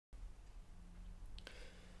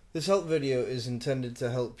This help video is intended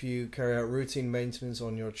to help you carry out routine maintenance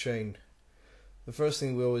on your chain. The first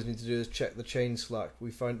thing we always need to do is check the chain slack.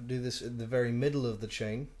 We do this in the very middle of the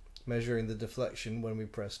chain, measuring the deflection when we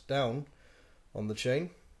press down on the chain,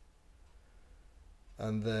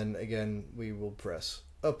 and then again we will press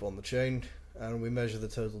up on the chain and we measure the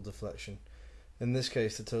total deflection. In this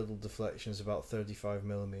case the total deflection is about 35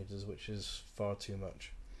 millimeters, which is far too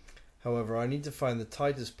much. However, I need to find the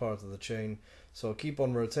tightest part of the chain, so I'll keep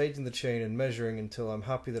on rotating the chain and measuring until I'm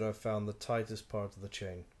happy that I've found the tightest part of the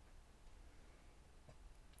chain.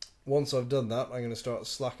 Once I've done that, I'm going to start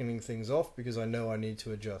slackening things off because I know I need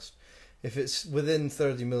to adjust. If it's within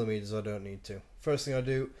 30 millimeters, I don't need to. First thing I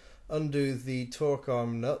do, undo the torque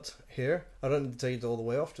arm nut here. I don't need to take it all the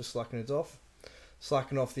way off, just slacken it off.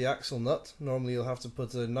 Slacken off the axle nut. Normally you'll have to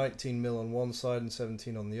put a 19 mil on one side and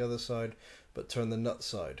 17 on the other side, but turn the nut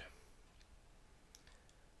side.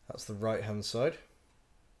 That's the right hand side.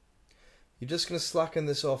 You're just going to slacken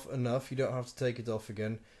this off enough, you don't have to take it off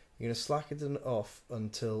again. You're going to slacken it off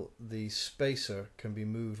until the spacer can be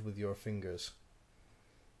moved with your fingers.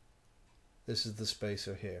 This is the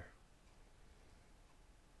spacer here.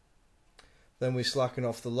 Then we slacken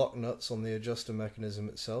off the lock nuts on the adjuster mechanism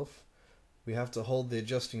itself. We have to hold the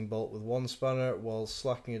adjusting bolt with one spanner while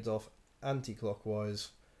slacking it off anti-clockwise,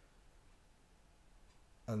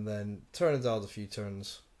 and then turn it out a few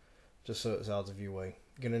turns just so it's out of your way.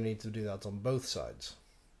 You're going to need to do that on both sides.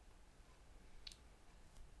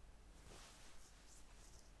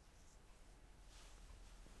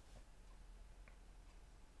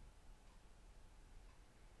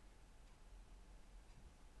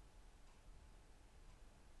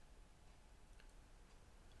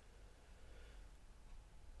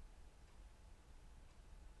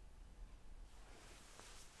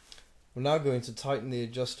 We're now going to tighten the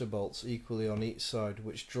adjuster bolts equally on each side,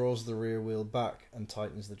 which draws the rear wheel back and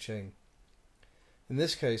tightens the chain. In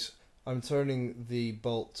this case, I'm turning the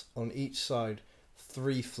bolt on each side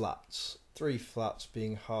 3 flats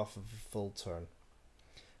being half of a full turn.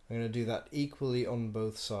 I'm going to do that equally on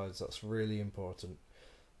both sides, that's really important.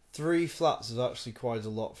 3 flats is actually quite a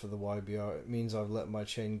lot for the YBR, it means I've let my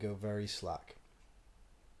chain go very slack.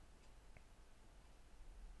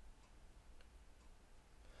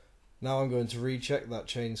 Now I'm going to recheck that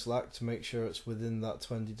chain slack to make sure it's within that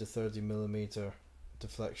 20 to 30 millimeter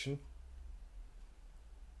deflection.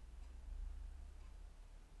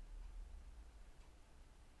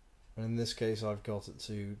 And in this case I've got it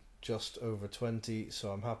to just over 20, so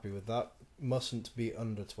I'm happy with that. Mustn't be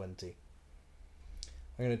under 20.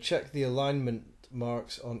 I'm going to check the alignment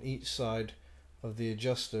marks on each side of the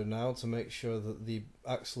adjuster now to make sure that the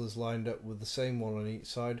axle is lined up with the same one on each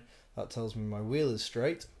side. That tells me my wheel is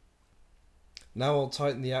straight. Now I'll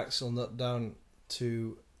tighten the axle nut down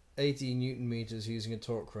to 80 Newton meters using a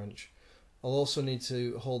torque wrench. I'll also need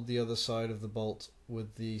to hold the other side of the bolt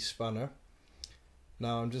with the spanner.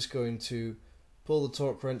 Now I'm just going to pull the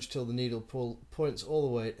torque wrench till the needle points all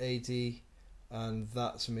the way at 80, and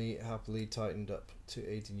that's me happily tightened up to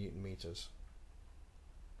 80 Newton meters.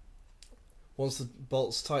 Once the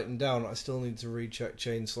bolt's tightened down, I still need to recheck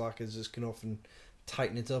chain slack, as this can often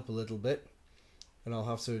tighten it up a little bit, and I'll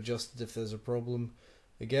have to adjust it if there's a problem.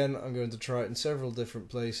 Again, I'm going to try it in several different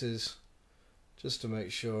places just to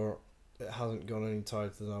make sure it hasn't gone any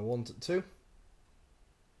tighter than I want it to.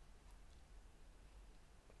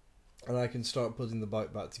 And I can start putting the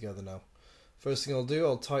bike back together now. First thing I'll do,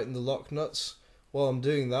 I'll tighten the lock nuts. While I'm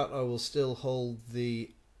doing that, I will still hold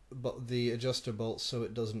the adjuster bolts so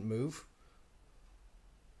it doesn't move.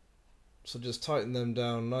 So just tighten them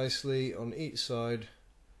down nicely on each side.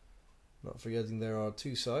 Not forgetting there are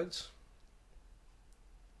 2 sides.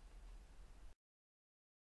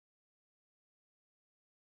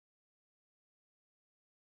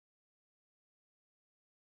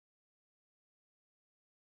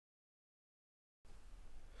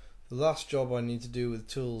 The last job I need to do with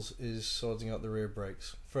tools is sorting out the rear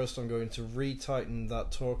brakes. First I'm going to re-tighten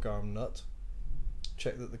that torque arm nut,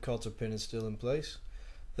 check that the cotter pin is still in place.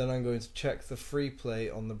 Then I'm going to check the free play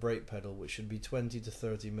on the brake pedal, which should be 20 to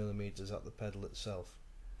 30 millimeters at the pedal itself.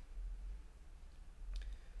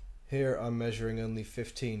 Here I'm measuring only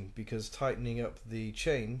 15 because tightening up the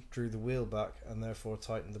chain drew the wheel back and therefore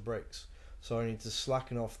tightened the brakes. So I need to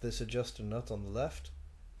slacken off this adjuster nut on the left.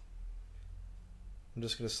 I'm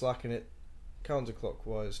just going to slacken it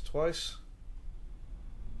counterclockwise twice.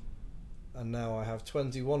 And now I have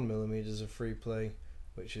 21 millimeters of free play,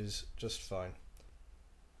 which is just fine.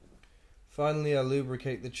 Finally, I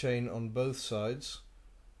lubricate the chain on both sides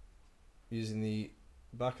using the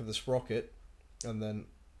back of the sprocket and then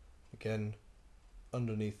again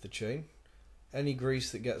underneath the chain. Any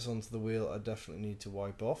grease that gets onto the wheel I definitely need to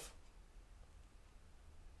wipe off.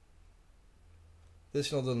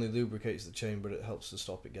 This not only lubricates the chain, but it helps to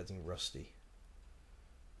stop it getting rusty.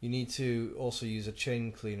 You need to also use a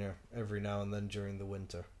chain cleaner every now and then during the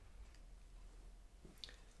winter.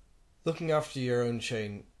 Looking after your own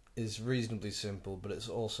chain is reasonably simple, but it's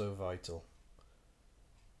also vital,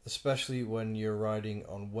 especially when you're riding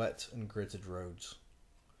on wet and gritted roads.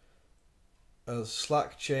 A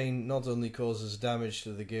slack chain not only causes damage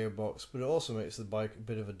to the gearbox, but it also makes the bike a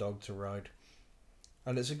bit of a dog to ride,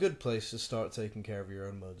 and it's a good place to start taking care of your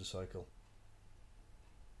own motorcycle.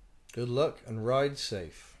 Good luck and ride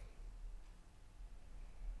safe.